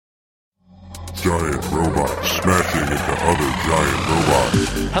giant robots smashing into other giant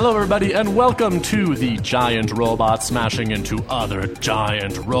robots. Hello, everybody, and welcome to the Giant Robots Smashing into Other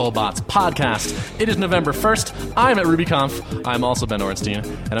Giant Robots podcast. It is November 1st. I'm at RubyConf. I'm also Ben Orenstein,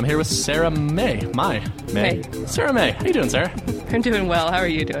 and I'm here with Sarah May. Hey. Sarah May. How you doing, Sarah? I'm doing well. How are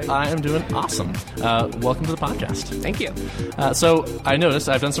you doing? I am doing awesome. Welcome to the podcast. Thank you. So I noticed,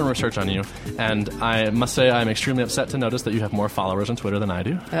 I've done some research on you, and I must say I'm extremely upset to notice that you have more followers on Twitter than I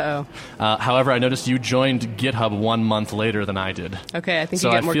do. Uh-oh. However, I noticed you joined GitHub 1 month later than I did. Okay, I think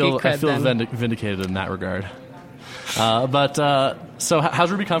you get more geek cred I feel then. vindicated in that regard. So how's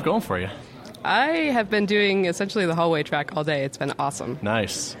RubyConf going for you? I have been doing essentially the hallway track all day. It's been awesome.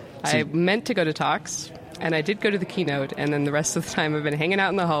 Nice. I meant to go to talks, and I did go to the keynote, and then the rest of the time I've been hanging out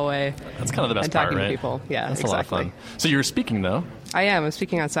in the hallway. That's kind of the best and part, talking right? to people. Yeah, that's exactly. a lot of fun. So you were speaking, though? I am. I'm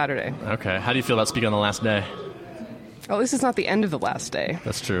speaking on Saturday. Okay. How do you feel about speaking on the last day? Well, this is not the end of the last day.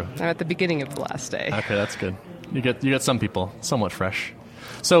 That's true. I'm at the beginning of the last day. Okay, that's good. You get some people somewhat fresh.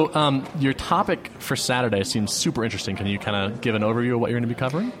 So your topic for Saturday seems super interesting. Can you kind of give an overview of what you're going to be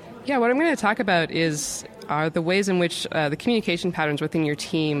covering? Yeah, what I'm going to talk about are the ways in which the communication patterns within your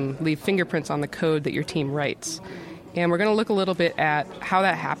team leave fingerprints on the code that your team writes. And we're going to look a little bit at how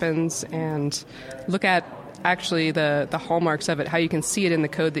that happens and look at actually the hallmarks of it, how you can see it in the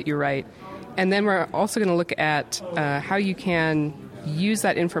code that you write. And then we're also going to look at how you can use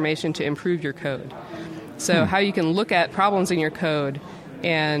that information to improve your code. So how you can look at problems in your code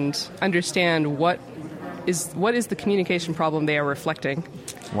and understand what is the communication problem they are reflecting.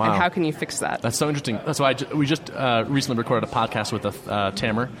 Wow. And how can you fix that? That's so interesting. So we just recently recorded a podcast with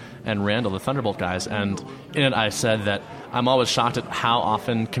Tamer and Randall, the Thunderbolt guys, and in it I said that I'm always shocked at how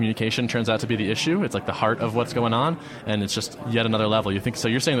often communication turns out to be the issue. It's like the heart of what's going on, and it's just yet another level. So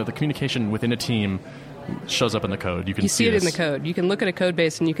you're saying that the communication within a team shows up in the code. You see it in the code. You can look at a code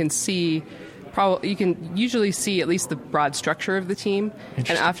base and you can see. You can usually see at least the broad structure of the team,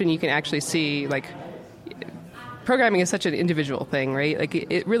 and often you can actually see like. Programming is such an individual thing, right? Like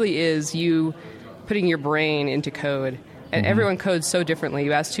it really is you putting your brain into code, and everyone codes so differently.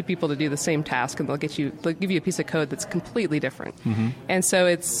 You ask two people to do the same task, and they'll give you a piece of code that's completely different. And so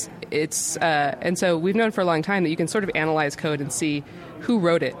and so we've known for a long time that you can sort of analyze code and see who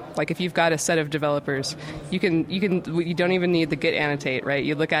wrote it. Like if you've got a set of developers, you don't even need the git annotate, right?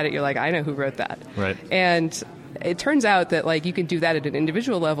 You look at it, you're like, I know who wrote that, right? And it turns out that like you can do that at an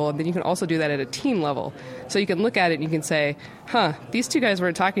individual level, and then you can also do that at a team level. So you can look at it and you can say, these two guys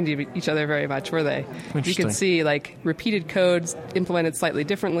weren't talking to each other very much, were they? You can see like repeated codes implemented slightly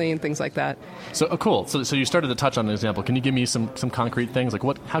differently and things like that. So cool. So you started to touch on an example. Can you give me some concrete things? Like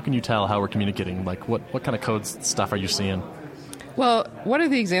how can you tell how we're communicating? Like what kind of code stuff are you seeing? Well, one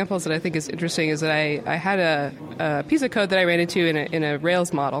of the examples that I think is interesting is that I had a piece of code that I ran into in a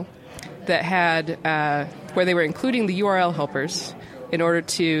Rails model that had where they were including the URL helpers in order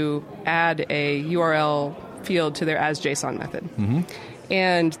to add a URL field to their as.json method.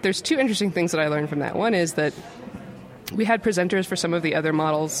 And there's two interesting things that I learned from that. One is that we had presenters for some of the other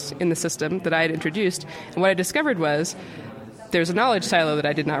models in the system that I had introduced, and what I discovered was there's a knowledge silo that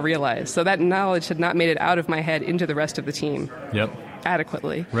I did not realize. So that knowledge had not made it out of my head into the rest of the team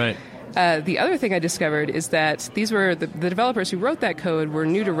adequately. Right. The other thing I discovered is that these were the developers who wrote that code were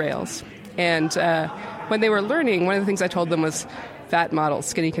new to Rails. And when they were learning, one of the things I told them was fat models,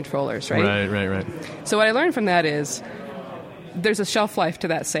 skinny controllers, right? Right. So what I learned from that is there's a shelf life to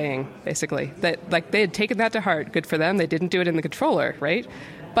that saying, basically. That like they had taken that to heart. Good for them. They didn't do it in the controller, right?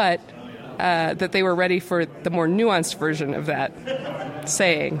 But that they were ready for the more nuanced version of that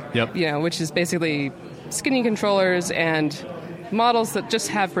saying, which is basically skinny controllers and models that just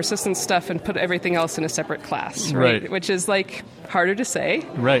have persistent stuff and put everything else in a separate class, right? Which is like harder to say.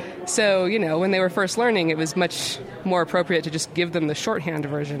 Right. So, when they were first learning, it was much more appropriate to just give them the shorthand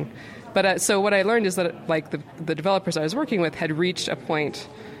version. But so what I learned is that like the developers I was working with had reached a point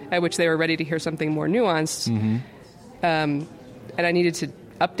at which they were ready to hear something more nuanced, and I needed to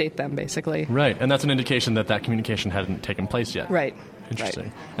update them, basically. Right, and that's an indication that communication hadn't taken place yet. Right. Interesting.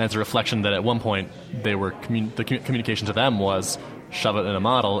 Right. And it's a reflection that at one point they were the communication to them was shove it in a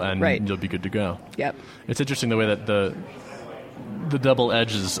model and you'll be good to go. Yep. It's interesting the way that the double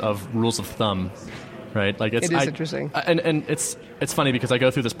edges of rules of thumb, right? Like it is interesting. And it's funny because I go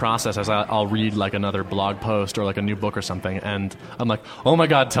through this process as I'll read like another blog post or like a new book or something, and I'm like, oh my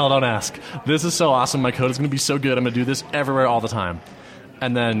God, tell, don't ask. This is so awesome. My code is going to be so good. I'm going to do this everywhere all the time.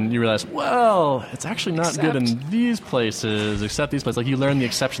 And then you realize, well, it's actually not good in these places, except these places. Like you learn the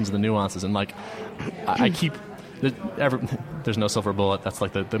exceptions and the nuances, and like I keep. There's no silver bullet. That's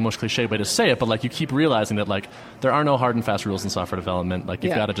like the most cliche way to say it, but like you keep realizing that like there are no hard and fast rules in software development. Like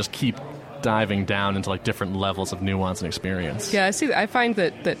you've got to just keep diving down into like different levels of nuance and experience. Yeah, I find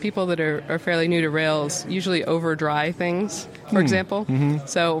that people that are fairly new to Rails usually over dry things, for example.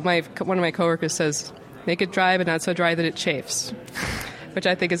 So one of my coworkers says, make it dry but not so dry that it chafes, which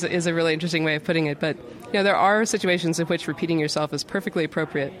I think is a really interesting way of putting it. But there are situations in which repeating yourself is perfectly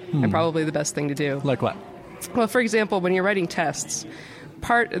appropriate and probably the best thing to do. Like what? Well, for example, when you're writing tests,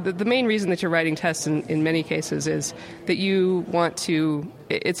 the main reason that you're writing tests in many cases is that you want to,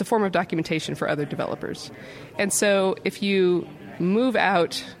 it's a form of documentation for other developers. And so if you move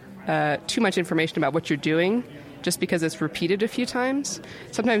out too much information about what you're doing just because it's repeated a few times,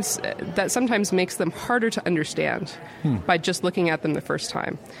 sometimes makes them harder to understand by just looking at them the first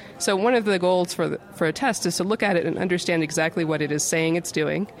time. So one of the goals for a test is to look at it and understand exactly what it is saying it's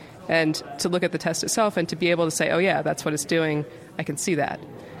doing, and to look at the test itself and to be able to say, oh yeah, that's what it's doing, I can see that.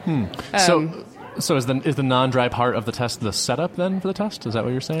 So is the non-dry part of the test the setup then for the test? Is that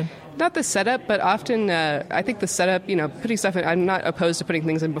what you're saying? Not the setup, but often I think the setup, putting stuff in, I'm not opposed to putting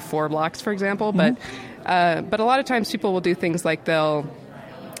things in before blocks, for example, but a lot of times people will do things like they'll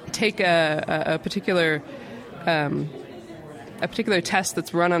take a particular test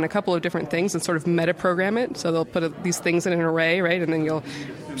that's run on a couple of different things and sort of meta-program it. So they'll put these things in an array, right? And then you'll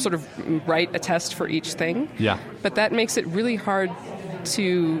sort of write a test for each thing. Yeah. But that makes it really hard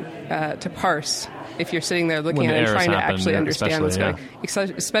to parse if you're sitting there looking at it and trying to actually understand what's going on,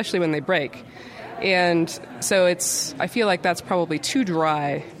 especially when they break. And so I feel like that's probably too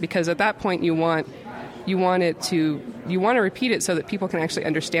dry, because at that point you want to repeat it so that people can actually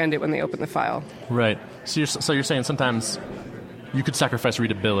understand it when they open the file. Right. So you're saying sometimes you could sacrifice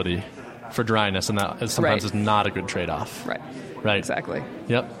readability for dryness, and that sometimes is not a good trade-off. Right. Right. Exactly.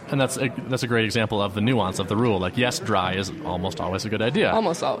 Yep. And that's a great example of the nuance of the rule. Like, yes, dry is almost always a good idea.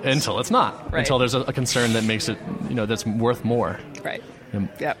 Almost always. Until it's not. Right. Until there's a concern that makes it, that's worth more. Right.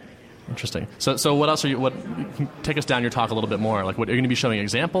 Yep. Interesting. So what else take us down your talk a little bit more. Like, what are you going to be showing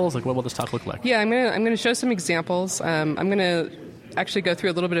examples? Like, what will this talk look like? Yeah, I'm going to show some examples. I'm going to actually go through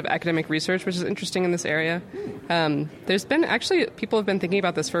a little bit of academic research, which is interesting in this area. People have been thinking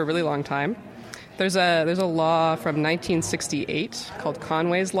about this for a really long time. There's a law from 1968 called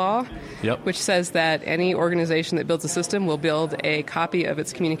Conway's Law, which says that any organization that builds a system will build a copy of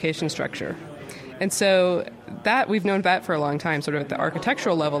its communication structure. And so that we've known that for a long time, sort of at the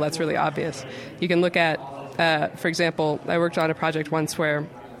architectural level, that's really obvious. You can look at, for example, I worked on a project once where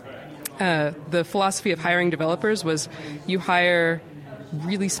the philosophy of hiring developers was you hire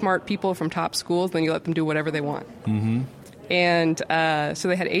really smart people from top schools, then you let them do whatever they want. Mm-hmm. And so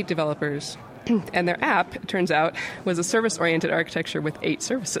they had 8 developers. And their app, it turns out, was a service-oriented architecture with 8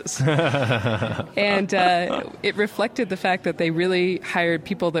 services. And it reflected the fact that they really hired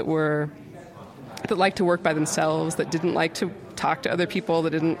people that liked to work by themselves, that didn't like to talk to other people, that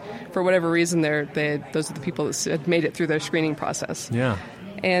didn't, for whatever reason, those are the people that had made it through their screening process. Yeah.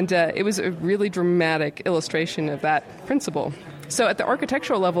 And it was a really dramatic illustration of that principle. So at the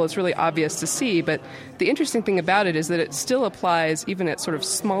architectural level, it's really obvious to see, but the interesting thing about it is that it still applies even at sort of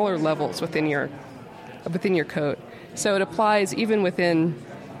smaller levels within your code. So it applies even within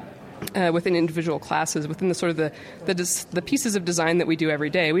individual classes, within the sort of the pieces of design that we do every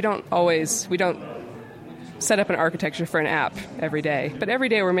day. We don't set up an architecture for an app every day, but every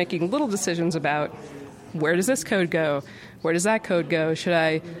day we're making little decisions about where does this code go? Where does that code go? Should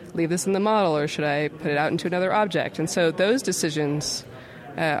I leave this in the model, or should I put it out into another object? And so those decisions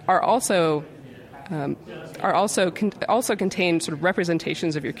also contain sort of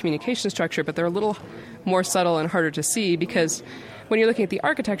representations of your communication structure, but they're a little more subtle and harder to see, because when you're looking at the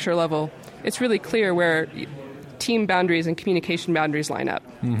architecture level, it's really clear where team boundaries and communication boundaries line up,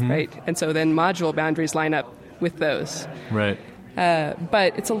 right? And so then module boundaries line up with those. Right.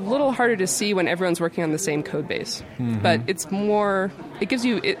 But it's a little harder to see when everyone's working on the same code base. But it's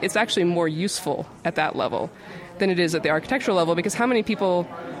actually more useful at that level than it is at the architectural level, because how many people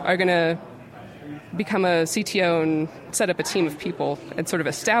are going to become a CTO and set up a team of people and sort of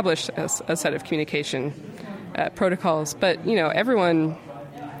establish a set of communication protocols? But, everyone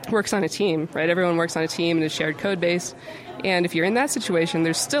works on a team, right? Everyone works on a team in a shared code base. And if you're in that situation,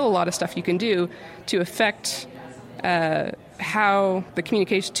 there's still a lot of stuff you can do to affect how the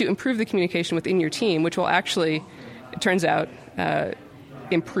communication, to improve the communication within your team, which will actually, it turns out,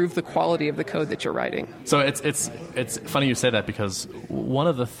 improve the quality of the code that you're writing. So it's funny you say that, because one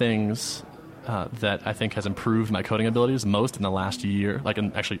of the things that I think has improved my coding abilities most in the last year,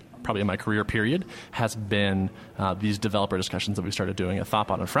 probably in my career period, has been these developer discussions that we started doing at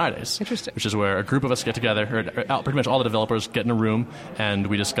Thoughtbot on Fridays. Interesting. Which is where a group of us get together, or pretty much all the developers get in a room, and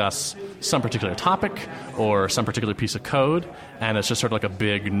we discuss some particular topic or some particular piece of code, and it's just sort of like a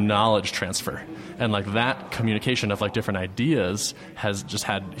big knowledge transfer. And like that communication of like different ideas has just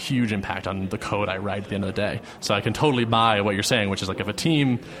had huge impact on the code I write at the end of the day. So I can totally buy what you're saying, which is like if a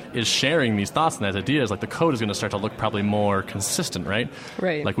team is sharing these thoughts and these ideas, like the code is going to start to look probably more consistent, right?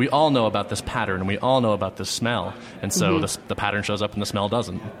 Right. Like we all know about this pattern and we all know about this smell, and so the pattern shows up and the smell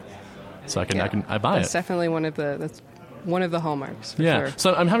doesn't. So I buy That's it. definitely one of the hallmarks. For Yeah. sure.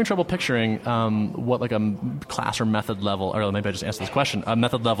 So I'm having trouble picturing what like a class or method level, or maybe I just answered this question, a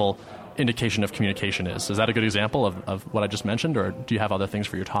method level indication of communication is. Is that a good example of what I just mentioned, or do you have other things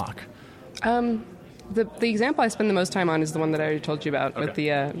for your talk? The example I spend the most time on is the one that I already told you about with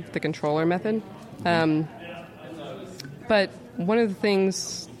the controller method. But one of the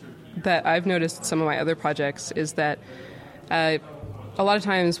things that I've noticed in some of my other projects is that a lot of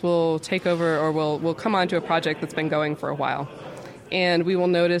times we'll take over or we'll come onto a project that's been going for a while, and we will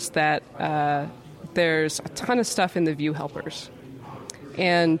notice that there's a ton of stuff in the view helpers.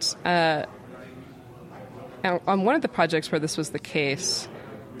 And on one of the projects where this was the case,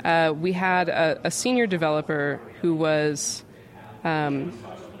 we had a senior developer who was one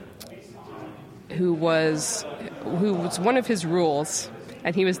of his rules,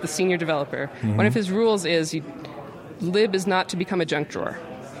 and he was the senior developer. Mm-hmm. One of his rules is lib is not to become a junk drawer.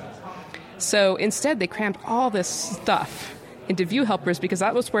 So instead, they crammed all this stuff into view helpers because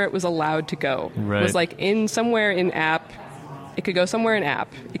that was where it was allowed to go. Right. It was like somewhere in app. It could go somewhere in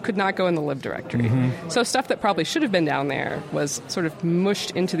app. It could not go in the lib directory. Mm-hmm. So stuff that probably should have been down there was sort of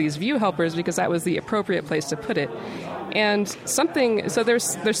mushed into these view helpers because that was the appropriate place to put it. And so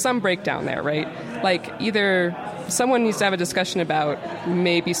there's some breakdown there, right? Like either someone needs to have a discussion about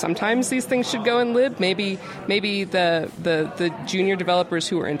maybe sometimes these things should go in lib. Maybe the junior developers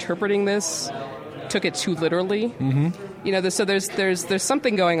who are interpreting this took it too literally. Mm-hmm. So there's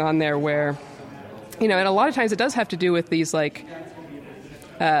something going on there where, and a lot of times it does have to do with these like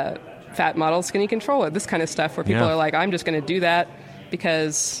fat model, skinny controller, this kind of stuff where people are like, I'm just going to do that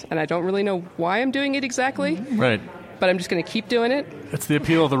and I don't really know why I'm doing it exactly. Right. But I'm just going to keep doing it. It's the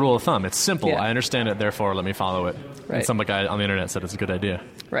appeal of the rule of thumb. It's simple. Yeah. I understand it, therefore let me follow it. Right. And some guy on the internet said it's a good idea.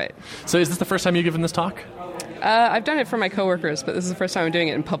 Right. So is this the first time you've given this talk? I've done it for my coworkers, but this is the first time I'm doing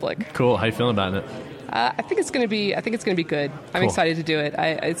it in public. Cool. How you feeling about it? I think it's going to be good. I'm excited to do it.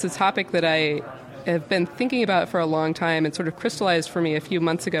 It's a topic that I have been thinking about for a long time and sort of crystallized for me a few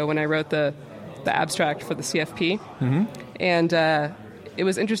months ago when I wrote the abstract for the CFP. Mm-hmm. And it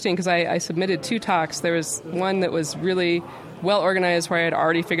was interesting because I submitted 2 talks. There was one that was really well organized where I had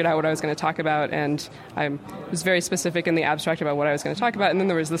already figured out what I was going to talk about, and I was very specific in the abstract about what I was going to talk about, and then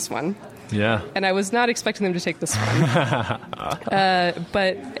there was this one. Yeah. And I was not expecting them to take this one.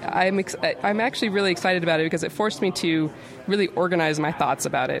 But I'm actually really excited about it because it forced me to really organize my thoughts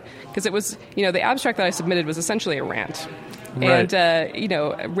about it. Because it was, the abstract that I submitted was essentially a rant. Right.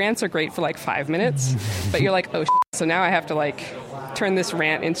 And, rants are great for like 5 minutes, but you're like, oh, so now I have to like turn this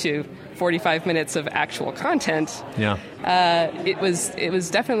rant into 45 minutes of actual content. Yeah. It was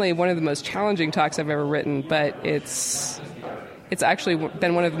definitely one of the most challenging talks I've ever written, but it's actually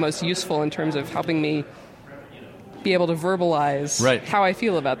been one of the most useful in terms of helping me be able to verbalize how I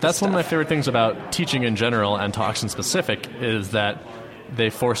feel about this That's stuff. one of my favorite things about teaching in general and talks in specific is that they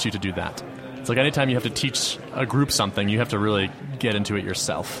force you to do that. It's like anytime you have to teach a group something, you have to really get into it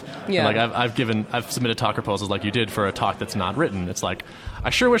yourself. Yeah. And like I've submitted talk proposals like you did for a talk that's not written. It's like,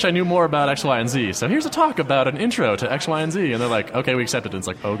 I sure wish I knew more about X, Y, and Z. So here's a talk about an intro to X, Y, and Z. And they're like, okay, we accept it. And it's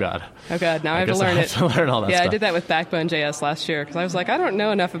like, oh God. Oh God, now I have to guess learn I it. have to learn all that yeah, stuff. I did that with Backbone.js last year because I was like, I don't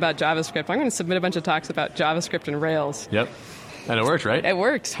know enough about JavaScript. I'm going to submit a bunch of talks about JavaScript and Rails. Yep. And it worked, right? It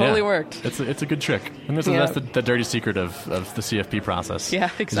worked. Totally worked. It's a good trick. And that's the dirty secret of the CFP process.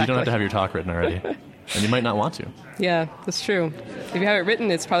 Yeah, exactly. You don't have to have your talk written already. And you might not want to. Yeah, that's true. If you have it written,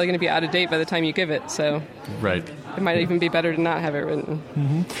 it's probably going to be out of date by the time you give it. So right. It might even be better to not have it written.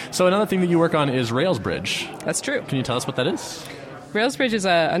 Mm-hmm. So another thing that you work on is Railsbridge. That's true. Can you tell us what that is? Railsbridge is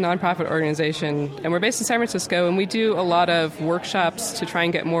a nonprofit organization, and we're based in San Francisco, and we do a lot of workshops to try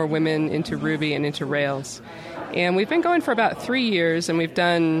and get more women into Ruby and into Rails. And we've been going for about 3 years, and we've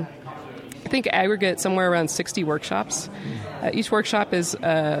done, I think, aggregate somewhere around 60 workshops. Each workshop is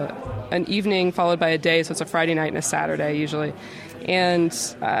an evening followed by a day, so it's a Friday night and a Saturday usually. And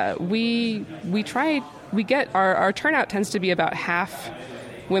we get our turnout tends to be about half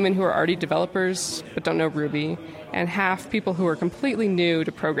women who are already developers but don't know Ruby, and half people who are completely new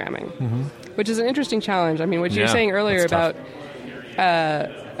to programming. Mm-hmm. which is an interesting challenge. I mean, what you were Yeah, saying earlier that's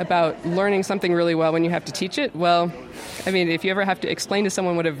about learning something really well when you have to teach it. Well, I mean, if you ever have to explain to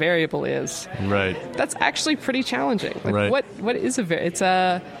someone what a variable is, Right. that's actually pretty challenging. Like, Right. what is a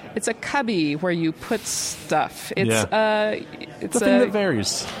variable? It's a cubby where you put stuff. It's The thing that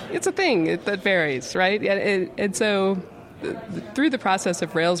varies. it's a thing that varies, right? And so through the process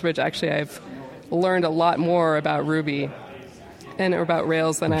of RailsBridge, actually, I've learned a lot more about Ruby and about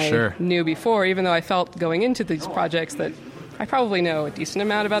Rails than I knew before, even though I felt going into these projects that I probably know a decent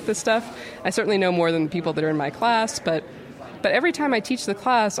amount about this stuff. I certainly know more than the people that are in my class, but every time I teach the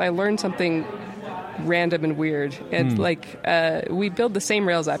class, I learn something random and weird. And we build the same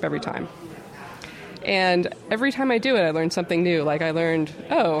Rails app every time. And every time I do it, I learn something new. Like I learned,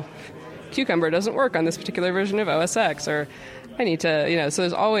 Cucumber doesn't work on this particular version of OS X, or I need to, so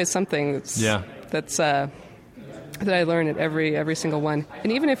there's always something that I learn at every single one.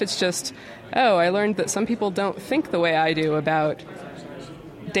 And even if it's just, I learned that some people don't think the way I do about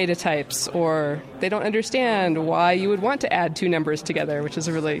data types, or they don't understand why you would want to add two numbers together, which is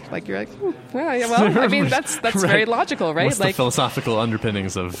a really, you're like, I mean, that's Right. very logical, right? What's the philosophical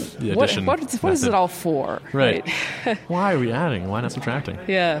underpinnings of the addition? What is it all for? Right. Why are we adding? Why not subtracting?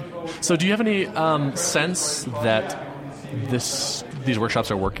 Yeah. So do you have any sense that these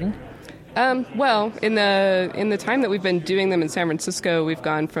workshops are working? Well, in the time that we've been doing them in San Francisco, we've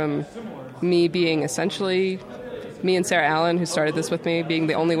gone from me being essentially me and Sarah Allen, who started this with me, being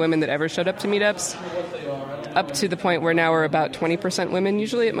the only women that ever showed up to meetups, up to the point where now we're about 20% women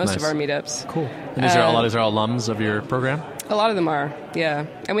usually at most of our meetups. Cool. And these are all alums of your program? A lot of them are, yeah.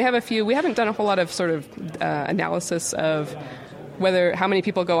 And we have a few. We haven't done a whole lot of sort of analysis of how many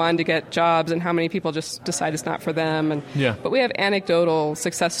people go on to get jobs and how many people just decide it's not for them. But we have anecdotal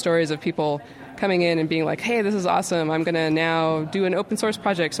success stories of people coming in and being like, hey, this is awesome. I'm going to now do an open source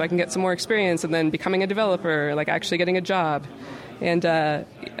project so I can get some more experience, and then becoming a developer, like actually getting a job. And,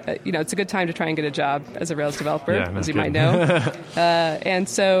 it's a good time to try and get a job as a Rails developer, as you might know. And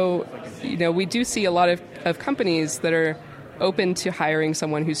so, we do see a lot of companies that are open to hiring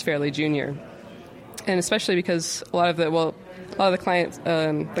someone who's fairly junior. And especially because a lot of the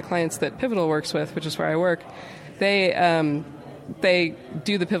clients that Pivotal works with, which is where I work, they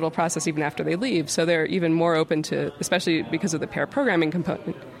do the Pivotal process even after they leave. So they're even more open to, especially because of the pair programming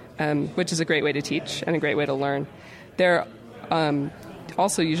component, which is a great way to teach and a great way to learn. They're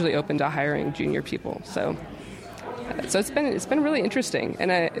also usually open to hiring junior people. So it's been really interesting.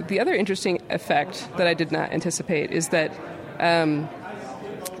 And the other interesting effect that I did not anticipate is that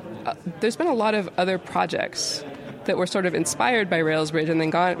there's been a lot of other projects that were sort of inspired by RailsBridge and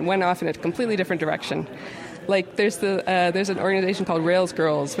then went off in a completely different direction. Like there's an organization called Rails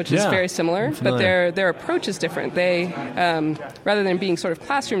Girls, which is very similar, but their approach is different. They rather than being sort of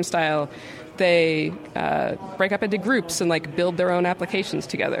classroom style, they break up into groups and build their own applications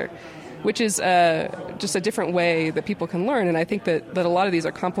together, which is just a different way that people can learn. And I think that a lot of these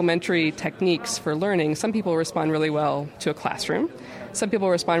are complementary techniques for learning. Some people respond really well to a classroom. Some people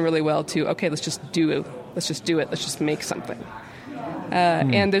respond really well to, okay, let's just do it. Let's just make something.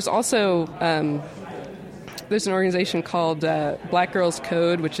 And there's also there's an organization called Black Girls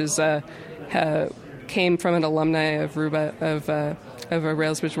Code, which is came from an alumni of Ruba of a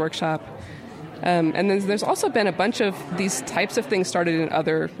RailsBridge workshop. And then there's also been a bunch of these types of things started in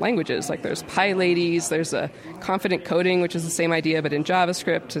other languages. Like there's PyLadies, there's a Confident Coding, which is the same idea but in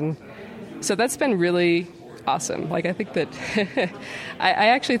JavaScript, and so that's been really awesome. I think that I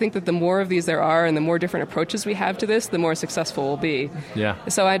actually think that the more of these there are and the more different approaches we have to this, the more successful we'll be. Yeah.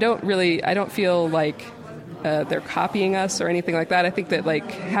 So I don't feel like they're copying us or anything like that. I think that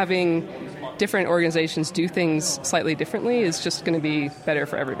having different organizations do things slightly differently is just going to be better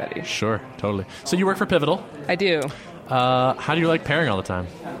for everybody. Sure, totally. So you work for Pivotal. I do. How do you like pairing all the time?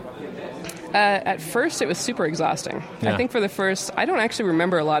 At first, it was super exhausting. Yeah. I think I don't actually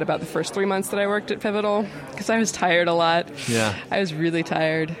remember a lot about the first 3 months that I worked at Pivotal because I was tired a lot. Yeah. I was really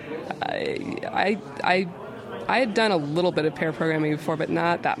tired. I had done a little bit of pair programming before, but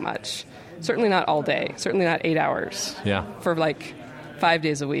not that much. Certainly not all day. Certainly not 8 hours. Yeah. For 5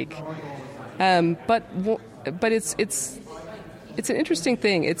 days a week. But it's an interesting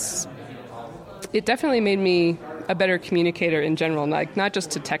thing. It definitely made me a better communicator in general, not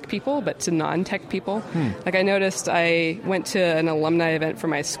just to tech people, but to non-tech people. I noticed I went to an alumni event for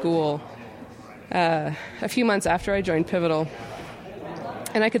my school a few months after I joined Pivotal,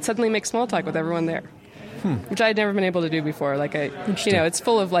 and I could suddenly make small talk with everyone there, which I had never been able to do before. It's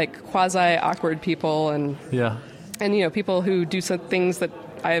full of quasi-awkward people and people who do some things that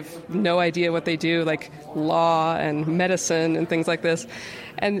I have no idea what they do, like law and medicine and things like this.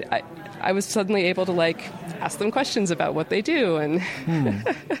 And I was suddenly able to like ask them questions about what they do, and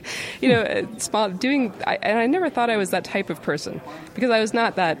you know, and I never thought I was that type of person because I was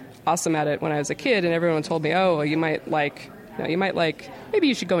not that awesome at it when I was a kid, and everyone told me, oh, well, maybe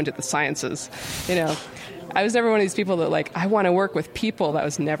you should go into the sciences, you know. I was never one of these people that like, I want to work with people. That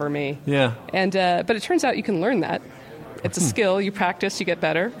was never me. Yeah. And but it turns out you can learn that. It's a skill. You practice, you get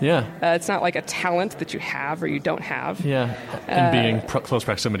better. Yeah. It's not like a talent that you have or you don't have. Yeah. And being close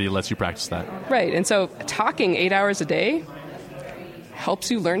proximity lets you practice that. Right. And so talking 8 hours a day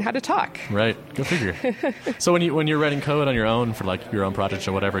helps you learn how to talk. Right. Go figure. So when you're writing code on your own for like your own projects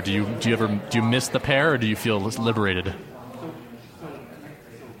or whatever, do you miss the pair, or do you feel liberated?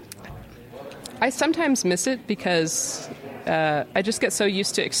 I sometimes miss it because I just get so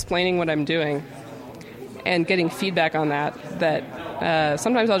used to explaining what I'm doing and getting feedback on that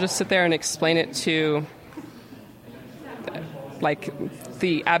sometimes I'll just sit there and explain it to like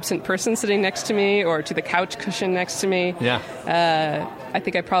the absent person sitting next to me or to the couch cushion next to me. Yeah. I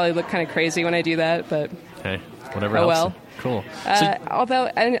think I probably look kind of crazy when I do that, but hey, whatever oh helps. well. Cool. But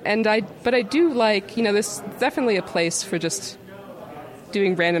I do like, you know, this is definitely a place for just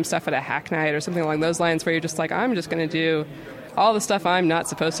doing random stuff at a hack night or something along those lines where you're just like, I'm just going to do all the stuff I'm not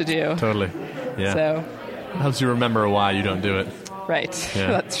supposed to do. Totally. Yeah. So helps you remember why you don't do it. right.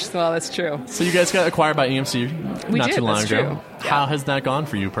 Yeah. That's true. So you guys got acquired by EMC We not did, too long that's ago. true. Yeah. How has that gone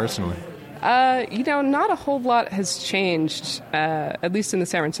for you personally? You know, not a whole lot has changed, at least in the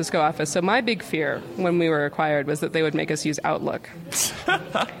San Francisco office. So my big fear when we were acquired was that they would make us use Outlook.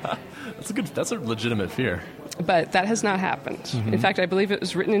 That's a legitimate fear. But that has not happened. Mm-hmm. In fact, I believe it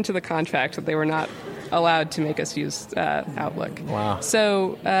was written into the contract that they were not allowed to make us use Outlook. Wow.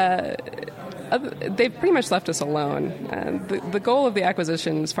 So they've pretty much left us alone. The goal of the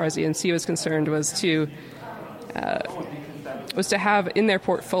acquisition, as far as EMC was concerned, was to have in their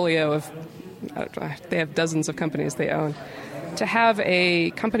portfolio of, they have dozens of companies they own, to have a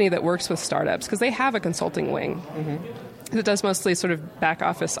company that works with startups, because they have a consulting wing that does mostly sort of back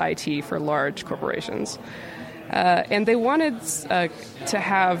office IT for large corporations. And they wanted to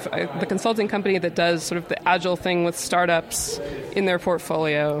have the consulting company that does sort of the agile thing with startups in their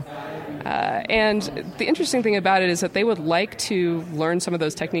portfolio. And the interesting thing about it is that they would like to learn some of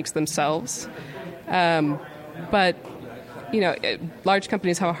those techniques themselves. But, you know, large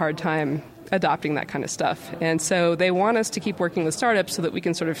companies have a hard time adopting that kind of stuff. And so they want us to keep working with startups so that we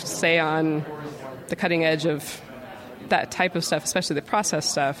can sort of stay on the cutting edge of that type of stuff, especially the process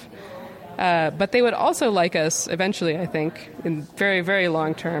stuff. But they would also like us eventually, I think, in very, very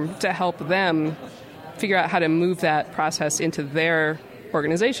long term, to help them figure out how to move that process into their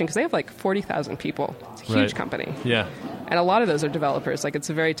organization, because they have like 40,000 people. It's a huge company. Yeah. And a lot of those are developers. Like, it's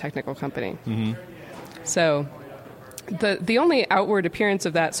a very technical company. Mm-hmm. So the only outward appearance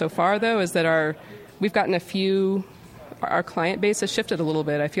of that so far, though, is that we've gotten our client base has shifted a little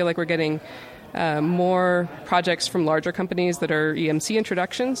bit. I feel like we're getting more projects from larger companies that are EMC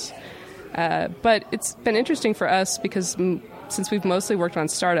introductions. But it's been interesting for us because since we've mostly worked on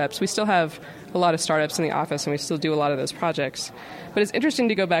startups, we still have a lot of startups in the office and we still do a lot of those projects. But it's interesting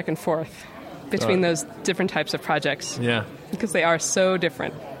to go back and forth between those different types of projects. Yeah. Because they are so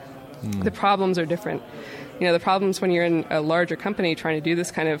different. The problems are different. You know, the problems when you're in a larger company trying to do this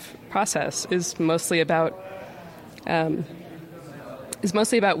kind of process is mostly about winning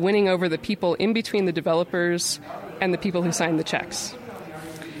over the people in between the developers and the people who sign the checks.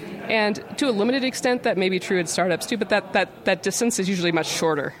 And to a limited extent, that may be true at startups too, but that distance is usually much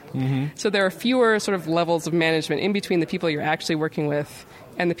shorter. Mm-hmm. So there are fewer sort of levels of management in between the people you're actually working with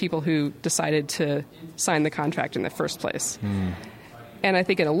and the people who decided to sign the contract in the first place. Mm. And I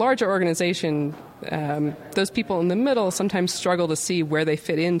think in a larger organization, those people in the middle sometimes struggle to see where they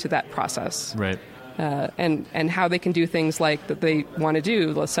fit into that process. Right. And how they can do things like that they want to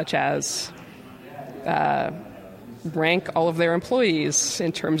do, such as rank all of their employees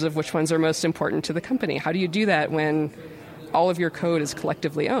in terms of which ones are most important to the company. How do you do that when all of your code is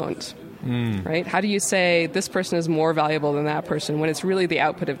collectively owned? Mm. Right? How do you say this person is more valuable than that person when it's really the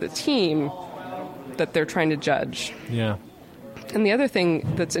output of the team that they're trying to judge? Yeah. And the other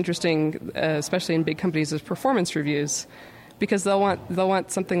thing that's interesting, especially in big companies, is performance reviews, because they'll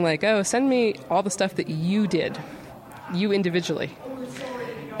want something like, oh, send me all the stuff that you did, you individually.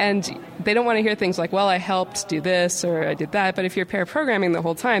 And they don't want to hear things like, well, I helped do this or I did that. But if you're pair programming the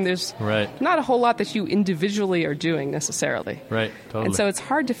whole time, there's not a whole lot that you individually are doing necessarily. Right, totally. And so it's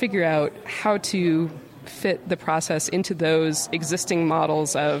hard to figure out how to fit the process into those existing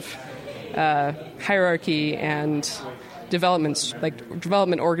models of hierarchy and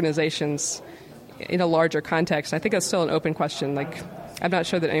development organizations in a larger context. I think that's still an open question. Like, I'm not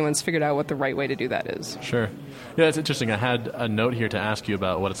sure that anyone's figured out what the right way to do that is. Sure. Yeah, it's interesting. I had a note here to ask you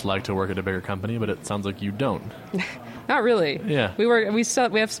about what it's like to work at a bigger company, but it sounds like you don't. Not really. Yeah.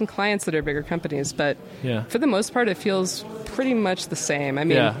 We have some clients that are bigger companies, but Yeah. for the most part, it feels pretty much the same. I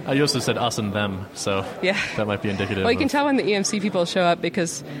mean, Yeah, you also said us and them, so Yeah. that might be indicative. Well, you can of- tell when the EMC people show up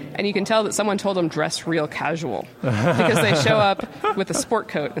and you can tell that someone told them dress real casual because they show up with a sport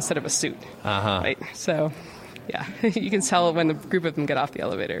coat instead of a suit. Right? So, yeah, you can tell when the group of them get off the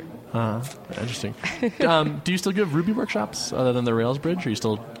elevator. Interesting. Do you still give Ruby workshops other than the Rails Bridge? Are you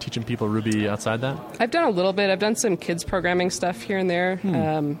still teaching people Ruby outside that? I've done a little bit. I've done some kids programming stuff here and there.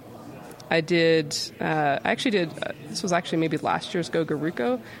 I actually did, this was actually maybe last year's Go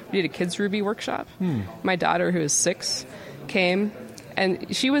Garuko. We did a kids Ruby workshop. My daughter, who is 6, came,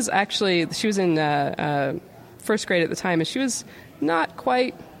 and she was in first grade at the time, and she was not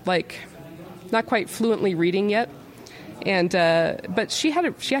quite fluently reading yet. And but she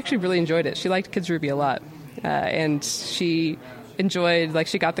actually really enjoyed it. She liked Kids Ruby a lot, and she enjoyed, like,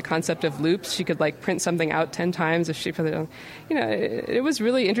 she got the concept of loops. She could, like, print something out 10 times if she put it on. You know, it was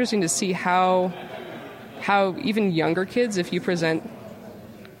really interesting to see how even younger kids, if you present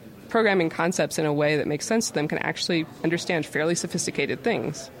programming concepts in a way that makes sense to them, can actually understand fairly sophisticated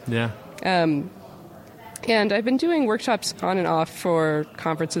things. Yeah. And I've been doing workshops on and off for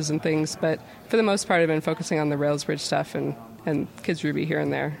conferences and things, but for the most part, I've been focusing on the Rails Bridge stuff and Kids Ruby here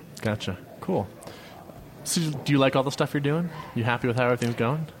and there. Gotcha. Cool. So do you like all the stuff you're doing? You happy with how everything's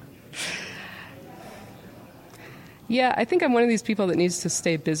going? Yeah, I think I'm one of these people that needs to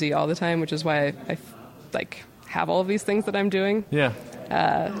stay busy all the time, which is why I have all of these things that I'm doing. Yeah.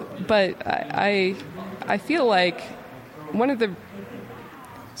 But I feel like one of the...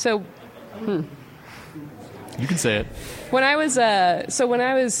 So... You can say it. When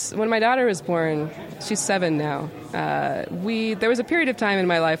my daughter was born, she's 7 now. There was a period of time in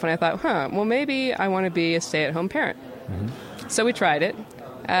my life when I thought, well, maybe I want to be a stay-at-home parent. Mm-hmm. So we tried it.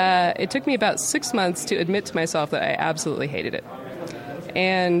 It took me about 6 months to admit to myself that I absolutely hated it.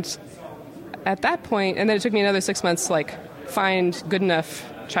 And at that point, and then it took me another 6 months to, like, find good enough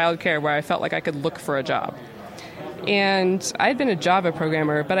childcare where I felt like I could look for a job. And I'd been a Java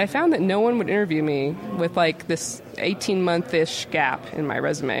programmer, but I found that no one would interview me with, like, this 18-month-ish gap in my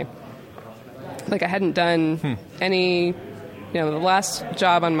resume. Like, I hadn't done any, the last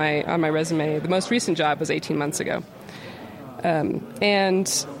job on my resume, the most recent job was 18 months ago.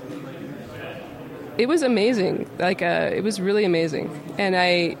 And it was amazing. Like, it was really amazing. And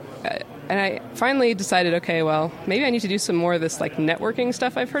I finally decided, okay, well, maybe I need to do some more of this, like, networking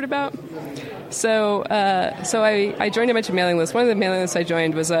stuff I've heard about. So I joined a bunch of mailing lists. One of the mailing lists I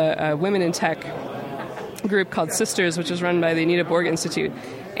joined was a Women in Tech group called Sisters, which is run by the Anita Borg Institute.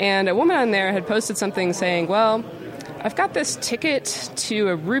 And a woman on there had posted something saying, well, I've got this ticket to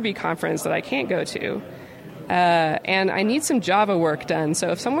a Ruby conference that I can't go to, and I need some Java work done.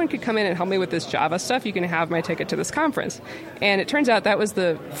 So if someone could come in and help me with this Java stuff, you can have my ticket to this conference. And it turns out that was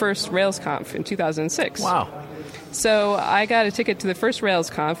the first RailsConf in 2006. Wow. So I got a ticket to the first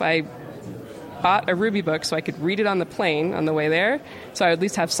RailsConf. I bought a Ruby book so I could read it on the plane on the way there, so I would at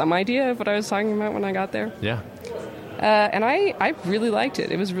least have some idea of what I was talking about when I got there. Yeah. And I really liked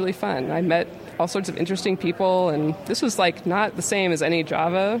it. It was really fun. I met all sorts of interesting people, and this was, like, not the same as any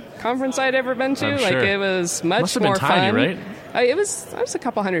Java conference I'd ever been to. I'm Like, sure. it was much Must have more been tiny, fun. right? It was a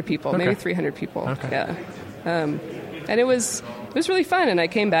couple hundred people, maybe 300 people. Okay. Yeah. And it was really fun, and I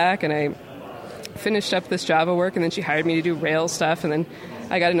came back and I finished up this Java work, and then she hired me to do Rails stuff, and then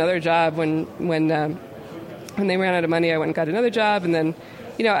I got another job when they ran out of money. I went and got another job, and then,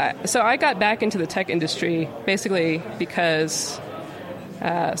 so I got back into the tech industry basically because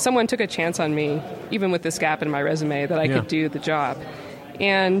someone took a chance on me, even with this gap in my resume, that I could do the job.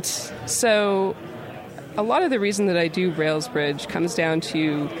 And so a lot of the reason that I do Rails Bridge comes down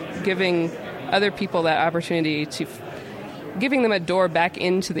to giving other people that opportunity, to giving them a door back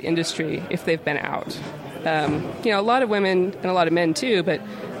into the industry if they've been out. A lot of women, and a lot of men too, but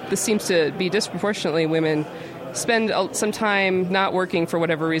this seems to be disproportionately women, spend some time not working for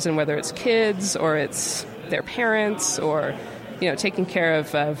whatever reason, whether it's kids or it's their parents or, taking care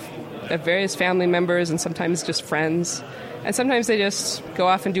of various family members and sometimes just friends. And sometimes they just go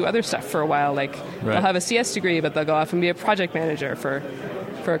off and do other stuff for a while, like they'll have a CS degree, but they'll go off and be a project manager for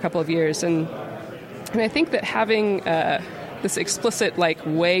a couple of years. And I think that having this explicit, like,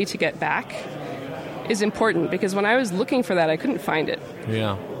 way to get back is important, because when I was looking for that, I couldn't find it.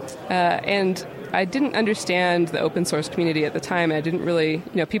 Yeah. And I didn't understand the open source community at the time. And I didn't really,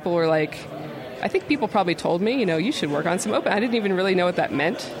 people were like, I think people probably told me, you should work on some open. I didn't even really know what that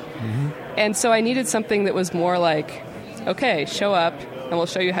meant. Mm-hmm. And so I needed something that was more like okay, show up and we'll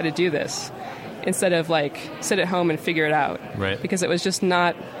show you how to do this, instead of like sit at home and figure it out. Right. Because it was just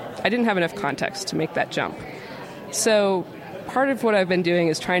not, I didn't have enough context to make that jump. So part of what I've been doing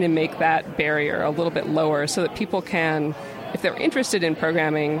is trying to make that barrier a little bit lower so that people can, if they're interested in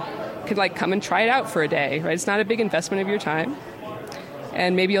programming, could like come and try it out for a day, right? It's not a big investment of your time.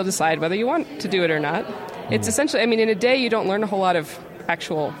 And maybe you'll decide whether you want to do it or not. It's essentially, I mean, in a day you don't learn a whole lot of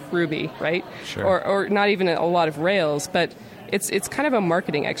actual Ruby, right? Sure. Or not even a lot of Rails, but it's kind of a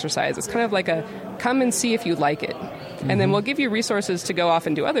marketing exercise. It's kind of like a come and see if you like it. And then we'll give you resources to go off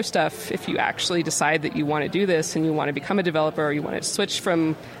and do other stuff if you actually decide that you want to do this and you want to become a developer or you want to switch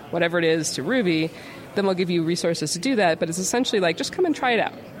from whatever it is to Ruby, then we'll give you resources to do that. But it's essentially like, just come and try it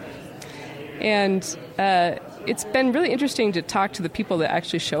out. And it's been really interesting to talk to the people that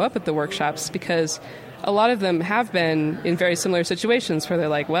actually show up at the workshops, because a lot of them have been in very similar situations where they're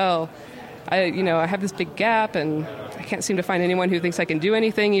like, well, I have this big gap and I can't seem to find anyone who thinks I can do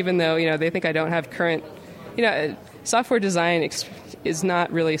anything, even though, they think I don't have current, software design is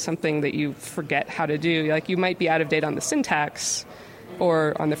not really something that you forget how to do. Like, you might be out of date on the syntax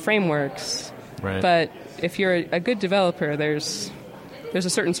or on the frameworks, Right. but if you're a good developer, there's a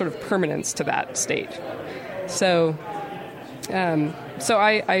certain sort of permanence to that state. So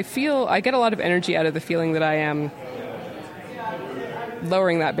I feel I get a lot of energy out of the feeling that I am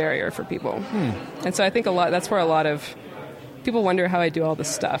lowering that barrier for people. And so I think that's where a lot of people wonder how I do all this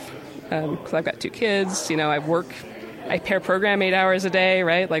stuff. Because I've got 2 kids, I pair program 8 hours a day,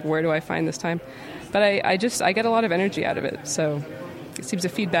 right? Like, where do I find this time? But I get a lot of energy out of it. So it seems to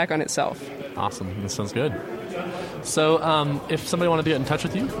feed back on itself. Awesome. That sounds good. So if somebody wanted to get in touch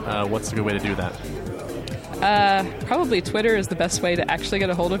with you, what's a good way to do that? Probably Twitter is the best way to actually get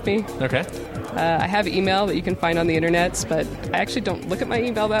a hold of me. Okay. I have email that you can find on the internet, but I actually don't look at my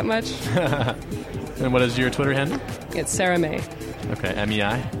email that much. And what is your Twitter handle? It's Sarah May. Okay,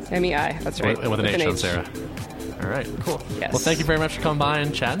 MEI? MEI, that's right. With an H on Sarah. All right, cool. Yes. Well, thank you very much for coming by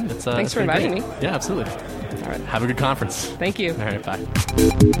and chatting. Thanks for inviting me. Yeah, absolutely. All right. Have a good conference. Thank you. All right,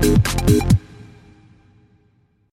 bye.